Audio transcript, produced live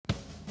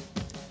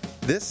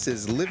This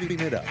is Living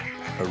It Up,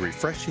 a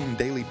refreshing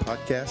daily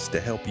podcast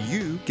to help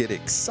you get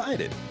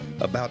excited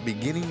about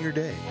beginning your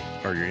day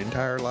or your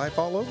entire life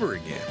all over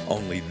again.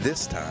 Only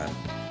this time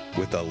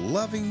with a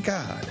loving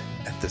God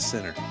at the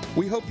center.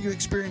 We hope you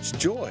experience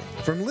joy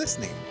from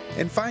listening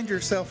and find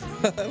yourself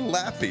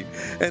laughing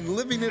and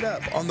living it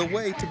up on the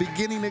way to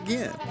beginning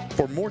again.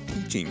 For more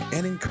teaching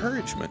and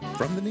encouragement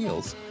from the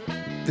Neils,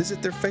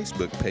 visit their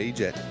Facebook page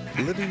at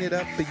Living It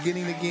Up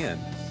Beginning Again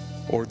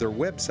or their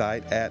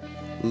website at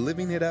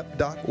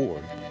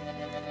livingitup.org.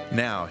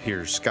 Now,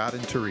 here's Scott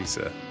and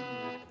Teresa.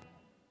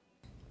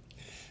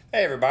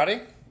 Hey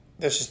everybody,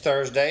 this is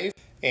Thursday,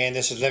 and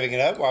this is Living It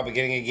Up While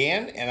Beginning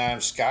Again, and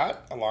I'm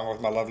Scott, along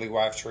with my lovely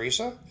wife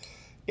Teresa,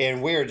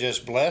 and we are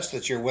just blessed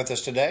that you're with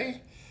us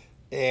today.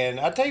 And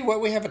I tell you what,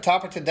 we have a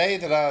topic today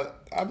that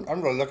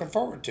I'm really looking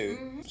forward to.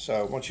 Mm-hmm.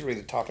 So, why don't you read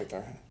the topic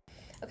there?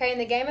 Okay, in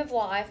the game of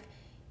life,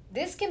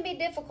 this can be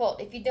difficult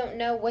if you don't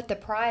know what the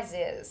prize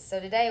is. So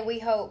today we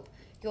hope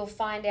you'll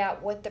find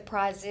out what the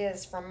prize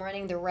is from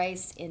running the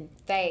race in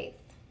faith.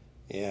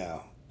 Yeah.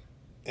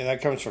 And that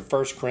comes from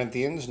 1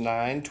 Corinthians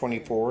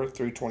 9:24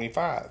 through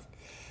 25.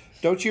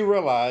 Don't you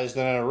realize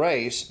that in a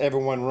race,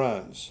 everyone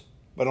runs,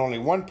 but only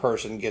one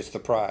person gets the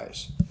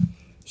prize?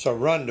 So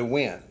run to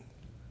win.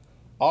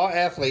 All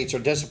athletes are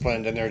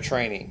disciplined in their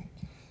training.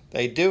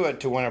 They do it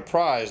to win a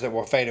prize that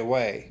will fade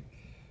away,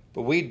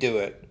 but we do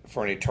it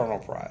for an eternal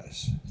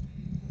prize.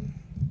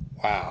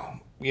 Wow.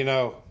 You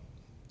know,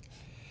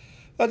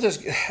 that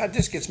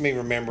just gets me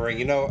remembering,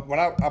 you know, when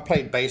I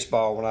played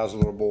baseball when I was a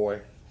little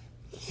boy,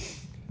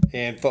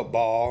 and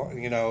football,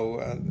 you know,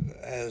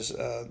 as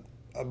a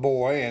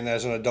boy and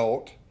as an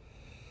adult.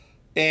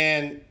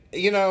 And,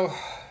 you know,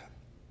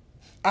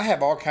 I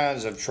have all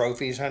kinds of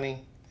trophies,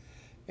 honey,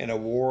 and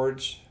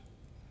awards.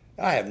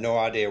 I have no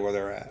idea where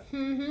they're at.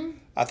 Mm-hmm.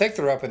 I think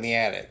they're up in the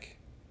attic.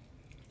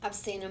 I've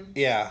seen them.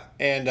 Yeah.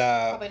 And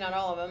probably not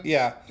all of them.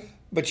 Yeah.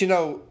 But, you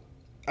know,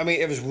 I mean,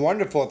 it was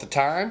wonderful at the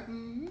time.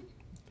 Mm-hmm.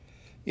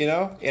 You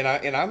know, and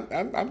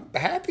I'm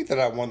happy that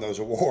I won those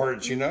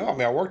awards, you know. I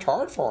mean, I worked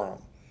hard for them.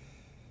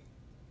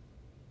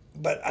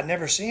 But I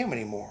never see them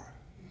anymore.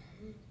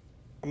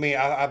 I mean,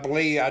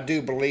 I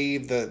do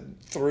believe that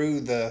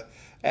through the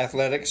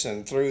athletics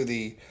and through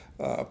the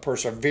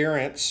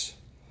perseverance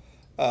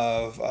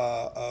of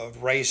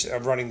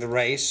running the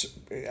race,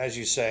 as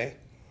you say,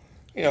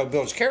 you know,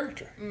 builds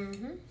character.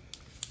 Mm-hmm.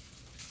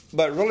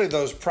 But really,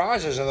 those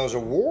prizes and those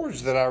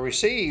awards that I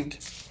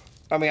received,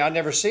 I mean, I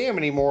never see them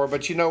anymore.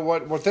 But you know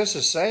what this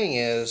is saying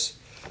is,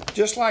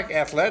 just like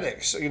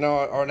athletics, you know,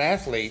 or an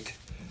athlete,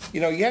 you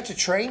know, you have to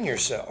train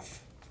yourself.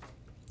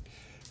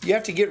 You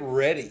have to get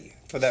ready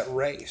for that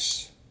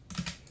race.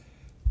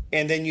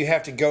 And then you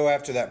have to go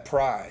after that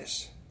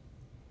prize.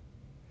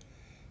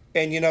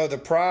 And, you know, the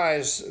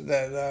prize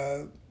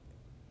that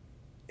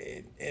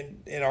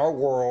in our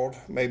world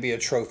may be a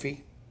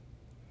trophy,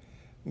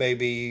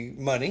 maybe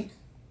money,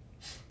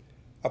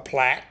 a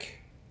plaque.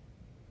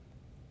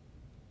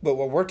 But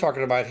what we're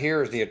talking about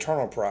here is the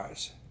eternal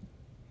prize.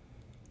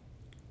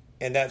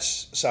 And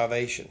that's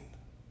salvation.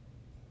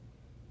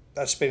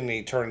 That's spending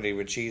eternity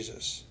with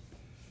Jesus.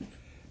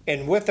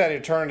 And with that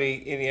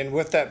eternity and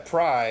with that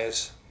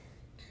prize,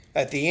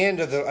 at the end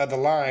of the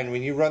line,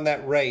 when you run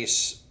that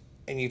race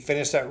and you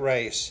finish that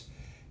race,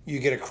 you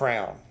get a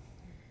crown.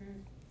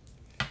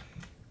 Mm-hmm.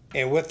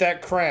 And with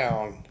that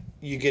crown,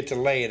 you get to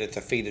lay it at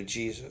the feet of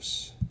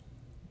Jesus.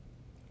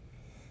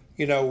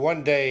 You know,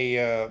 one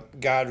day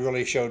God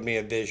really showed me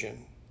a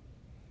vision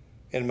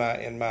in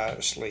my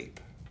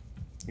sleep.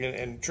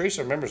 And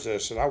Teresa remembers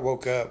this, and I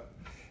woke up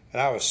and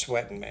I was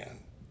sweating, man.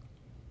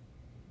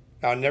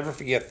 I'll never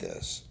forget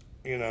this,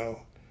 you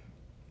know.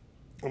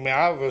 I mean,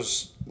 I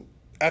was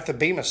at the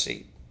Bema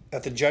seat,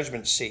 at the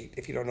judgment seat,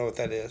 if you don't know what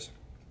that is.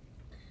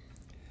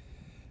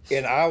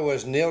 And I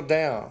was kneeled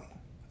down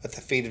at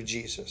the feet of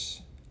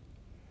Jesus.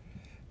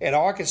 And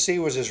all I could see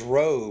was his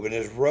robe, and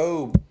his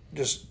robe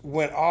just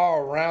went all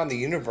around the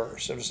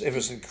universe. It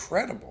was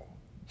incredible.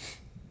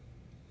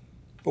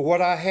 But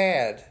what I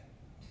had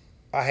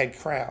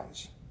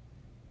crowns.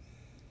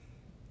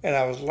 And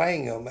I was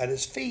laying them at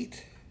his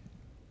feet.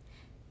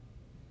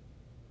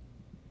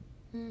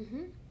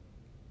 Mm-hmm.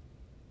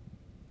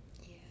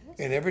 Yes.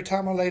 And every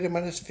time I laid him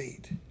at his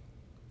feet,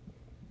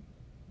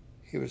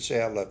 he would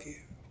say, I love you.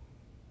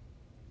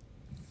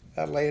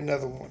 I'd lay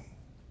another one,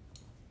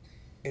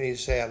 and he'd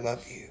say, I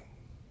love you.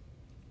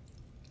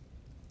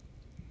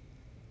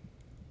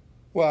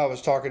 Well, I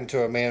was talking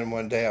to a man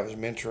one day I was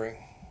mentoring,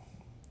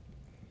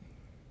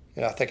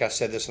 and I think I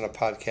said this in a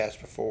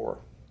podcast before.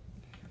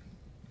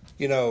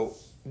 You know,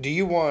 do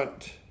you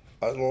want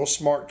a little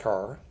smart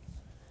car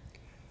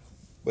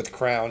with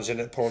crowns in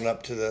it pulling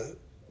up to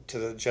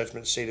the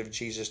judgment seat of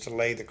Jesus to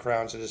lay the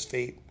crowns at his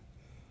feet?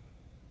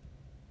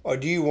 Or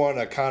do you want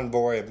a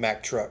convoy of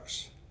Mack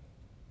trucks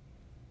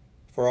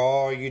for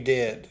all you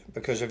did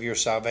because of your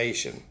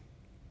salvation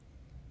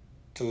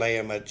to lay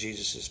them at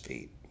Jesus'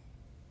 feet?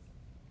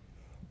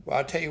 Well,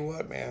 I tell you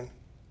what, man,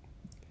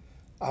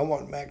 I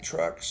want Mack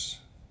trucks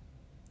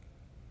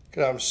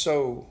because I'm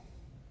so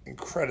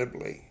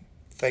incredibly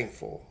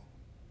thankful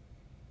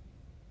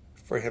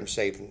for him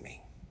saving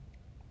me.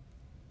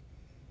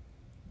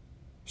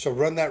 So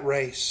run that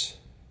race.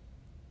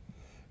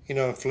 You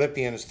know, in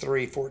Philippians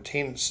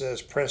 3:14 it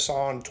says, press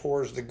on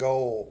towards the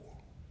goal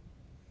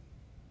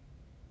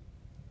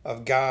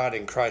of God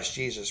in Christ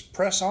Jesus.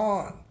 Press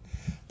on.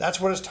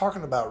 That's what it's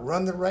talking about.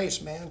 Run the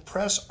race, man.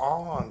 Press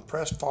on.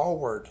 Press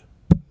forward.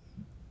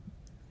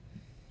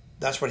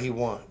 That's what he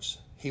wants.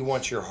 He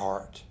wants your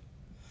heart.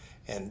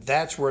 And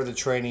that's where the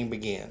training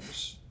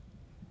begins.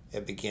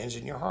 It begins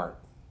in your heart.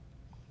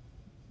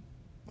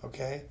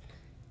 Okay?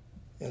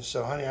 And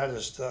so, honey, I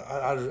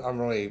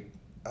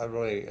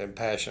really am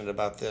passionate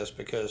about this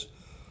because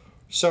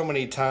so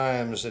many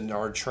times in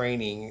our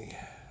training,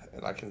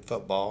 like in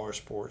football or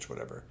sports,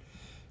 whatever,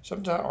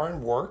 sometimes, or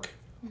in work,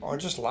 or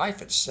just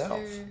life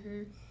itself,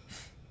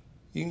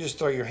 you can just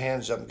throw your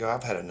hands up and go,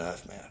 I've had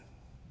enough, man.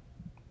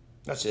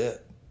 That's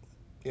it.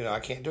 You know, I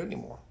can't do it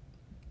anymore.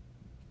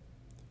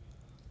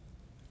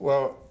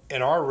 Well,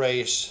 in our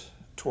race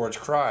towards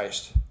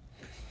Christ,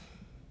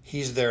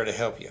 he's there to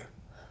help you.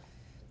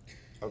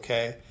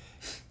 Okay?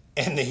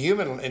 And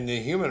in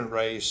the human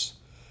race,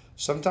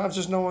 sometimes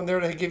there's no one there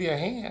to give you a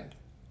hand.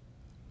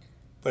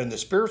 But in the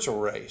spiritual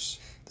race,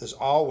 there's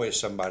always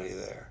somebody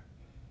there.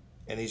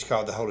 And he's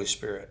called the Holy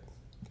Spirit.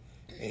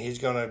 And he's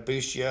going to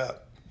boost you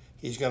up.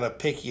 He's going to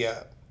pick you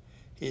up.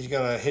 He's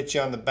going to hit you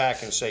on the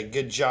back and say,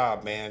 good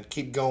job, man.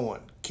 Keep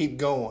going. Keep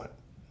going.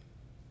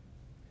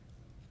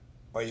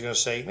 Or he's going to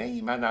say, man,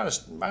 you might not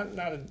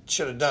have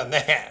should have done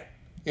that.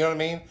 You know what I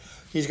mean?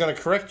 He's going to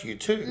correct you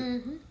too.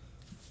 Mm-hmm.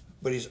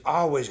 But he's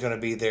always going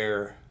to be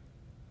there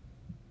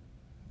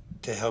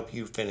to help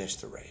you finish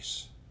the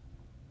race.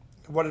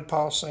 What did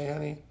Paul say,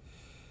 honey?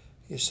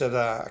 He said,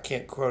 I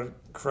can't quote it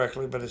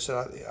correctly, but it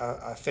said,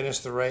 I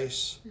finished the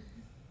race.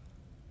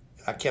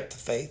 Mm-hmm. I kept the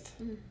faith.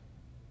 Mm-hmm.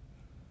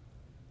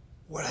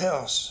 What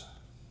else,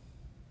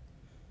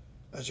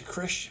 as a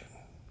Christian,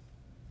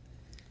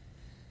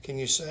 can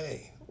you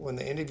say when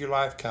the end of your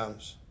life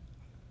comes,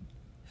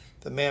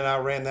 man, I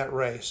ran that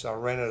race. I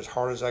ran it as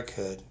hard as I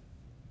could.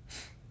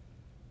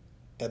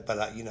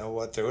 But you know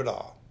what? Through it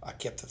all, I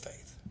kept the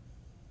faith.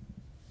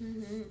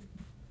 Mm-hmm.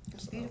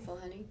 That's beautiful,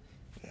 honey.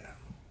 Yeah.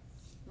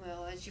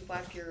 Well, as you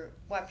wipe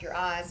your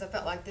eyes, I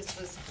felt like this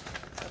was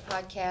a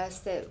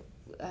podcast that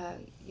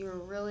you're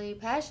really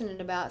passionate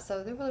about.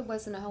 So there really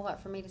wasn't a whole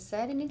lot for me to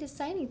say. I didn't need to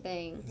say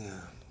anything. Yeah.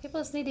 People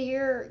just need to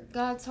hear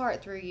God's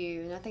heart through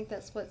you, and I think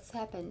that's what's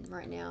happened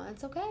right now.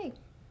 It's okay.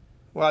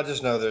 Well, I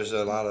just know there's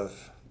a lot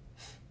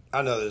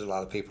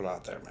of people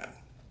out there, man,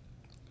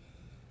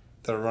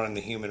 that are running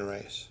the human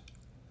race.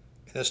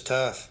 And it's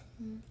tough.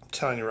 Mm-hmm. I'm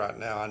telling you right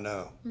now, I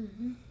know.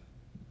 Mm-hmm.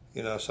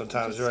 You know,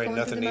 sometimes there ain't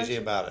nothing easy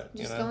about it.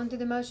 Just going through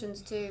the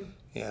motions, too.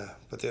 Yeah,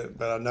 but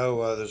I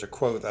know there's a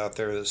quote out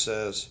there that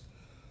says,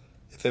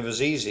 if it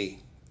was easy,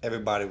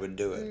 everybody would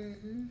do it.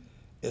 Mm-hmm.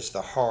 It's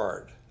the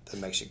hard that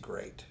makes it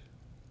great.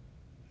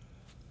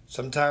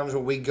 Sometimes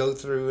what we go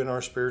through in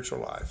our spiritual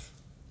life,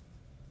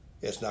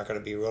 it's not going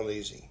to be real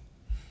easy.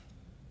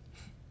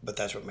 But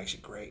that's what makes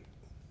it great.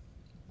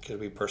 Because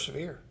we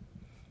persevere.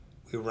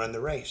 We run the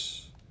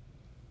race.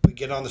 We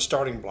get on the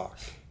starting block.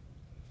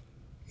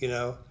 You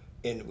know,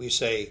 and we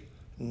say,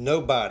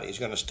 nobody's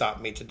going to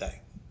stop me today.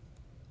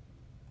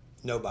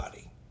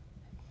 Nobody.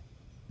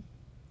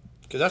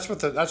 Because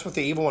that's what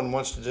the evil one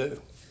wants to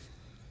do.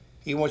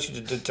 He wants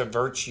you to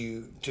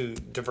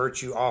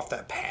divert you off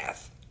that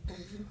path.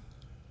 Mm-hmm.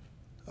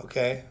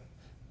 Okay?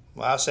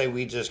 Well, I say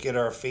we just get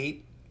our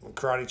feet and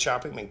karate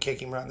chop him and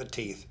kick him right in the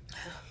teeth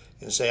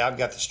and say, I've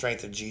got the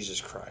strength of Jesus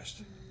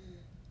Christ. Mm-hmm.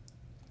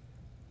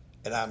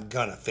 And I'm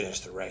going to finish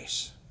the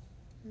race.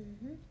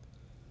 Mm-hmm.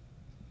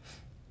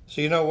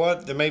 So you know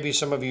what? There may be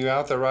some of you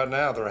out there right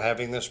now that are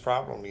having this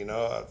problem. You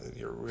know,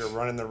 you're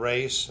running the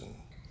race, and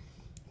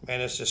man,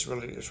 it's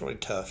really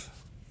tough.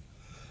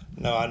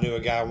 No, I knew a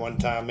guy one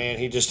time, man.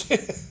 He just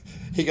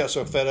he got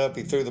so fed up,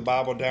 he threw the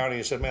Bible down, and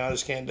he said, "Man, I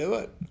just can't do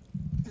it.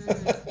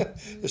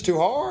 Mm-hmm. It's too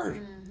hard."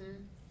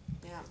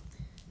 Mm-hmm. Yeah.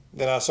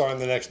 Then I saw him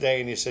the next day,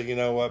 and he said, "You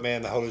know what,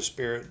 man? The Holy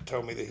Spirit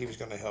told me that He was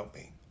going to help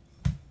me."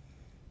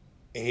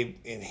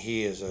 And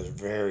he is a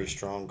very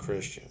strong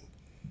Christian,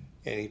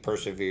 and he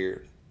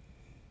persevered.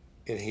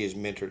 And he has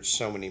mentored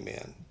so many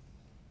men.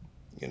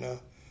 You know,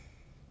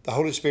 the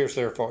Holy Spirit's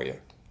there for you.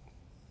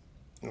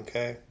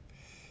 Okay?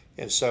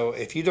 And so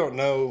if you don't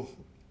know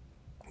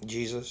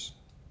Jesus,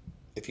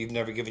 if you've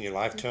never given your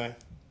life to Him,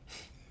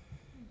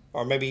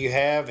 or maybe you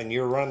have and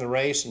you're running the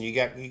race and you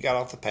got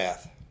off the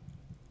path,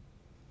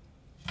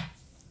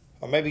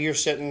 or maybe you're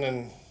sitting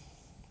in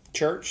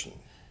church and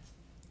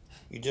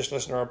you just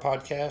listen to our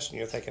podcast and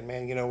you're thinking,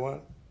 man, you know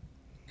what?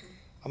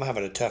 I'm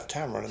having a tough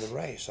time running the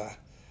race.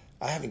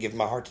 I haven't given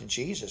my heart to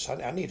Jesus.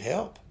 I need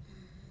help.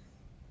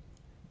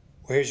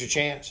 Well, here's your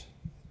chance.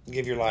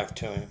 Give your life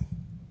to Him.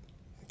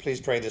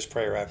 Please pray this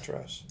prayer after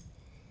us.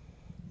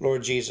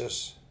 Lord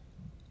Jesus,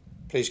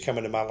 please come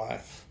into my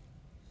life.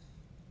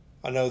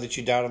 I know that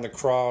You died on the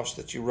cross,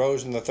 that You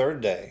rose on the third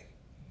day.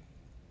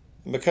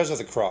 And because of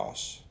the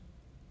cross,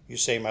 You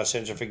say my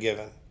sins are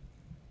forgiven.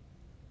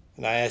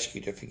 And I ask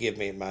you to forgive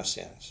me of my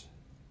sins.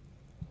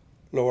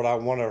 Lord, I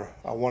want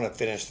to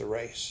finish the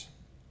race.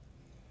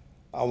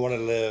 I want to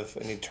live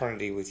an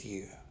eternity with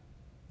you.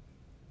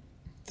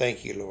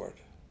 Thank you, Lord,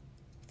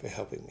 for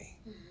helping me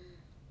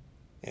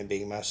and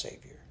being my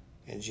Savior.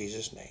 In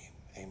Jesus' name,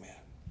 amen.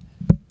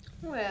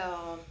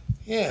 Well,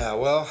 Yeah,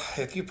 well,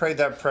 if you prayed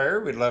that prayer,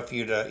 we'd love for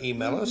you to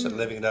email us at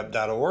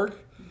livingitup.org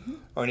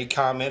or any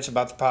comments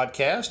about the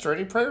podcast or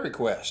any prayer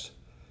request.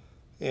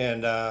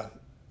 And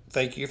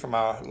thank you for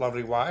my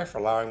lovely wife for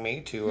allowing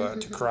me to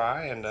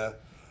cry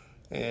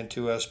and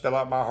to spill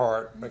out my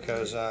heart,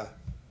 because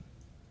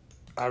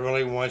I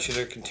really want you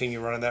to continue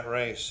running that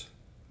race.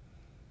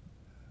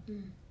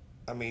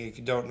 I mean, if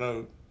you don't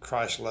know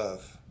Christ's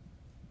love,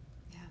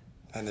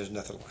 and there's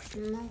nothing like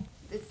it. no,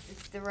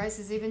 it's the race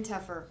is even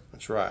tougher.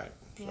 That's right.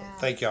 So Yeah.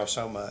 thank y'all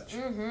so much.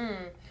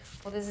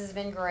 Well, this has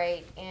been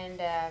great,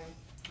 and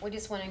we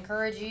just want to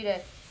encourage you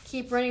to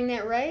keep running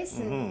that race,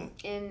 and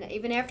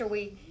even after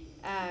we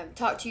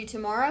talk to you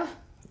tomorrow,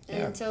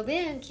 Yeah. until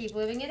then, keep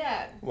living it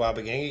up. While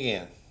beginning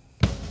again.